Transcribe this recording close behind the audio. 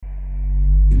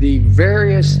the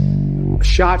various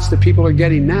shots that people are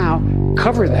getting now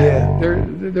cover that. Yeah.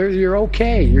 You're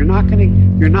okay. You're not gonna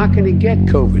get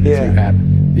COVID if you have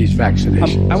these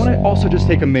vaccinations. I want to also just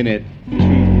take a minute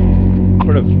to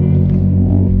sort of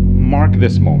mark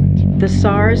this moment. The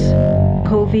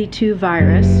SARS-CoV-2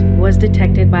 virus was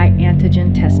detected by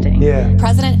antigen testing. Yeah.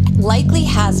 President likely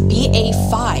has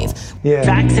BA.5. Yeah.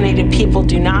 Vaccinated people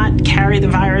do not carry the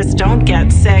virus, don't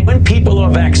get sick. When people are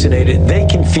vaccinated, they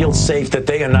can feel safe that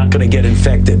they are not going to get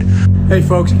infected. Hey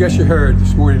folks, guess you heard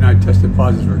this morning I tested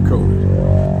positive for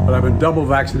COVID. But I've been double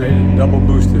vaccinated, double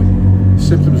boosted.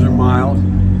 Symptoms are mild.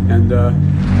 And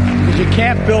because you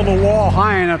can't build a wall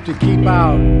high enough to keep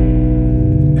out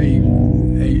a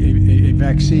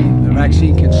vaccine. The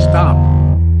vaccine can stop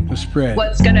the spread.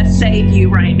 What's going to save you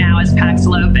right now is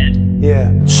Paxlovid.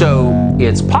 Yeah. So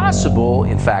it's possible,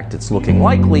 in fact, it's looking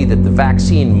likely that the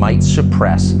vaccine might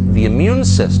suppress the immune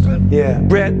system. Yeah.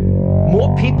 Brett,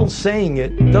 more people saying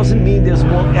it doesn't mean there's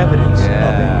more evidence of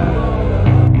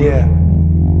it. Yeah.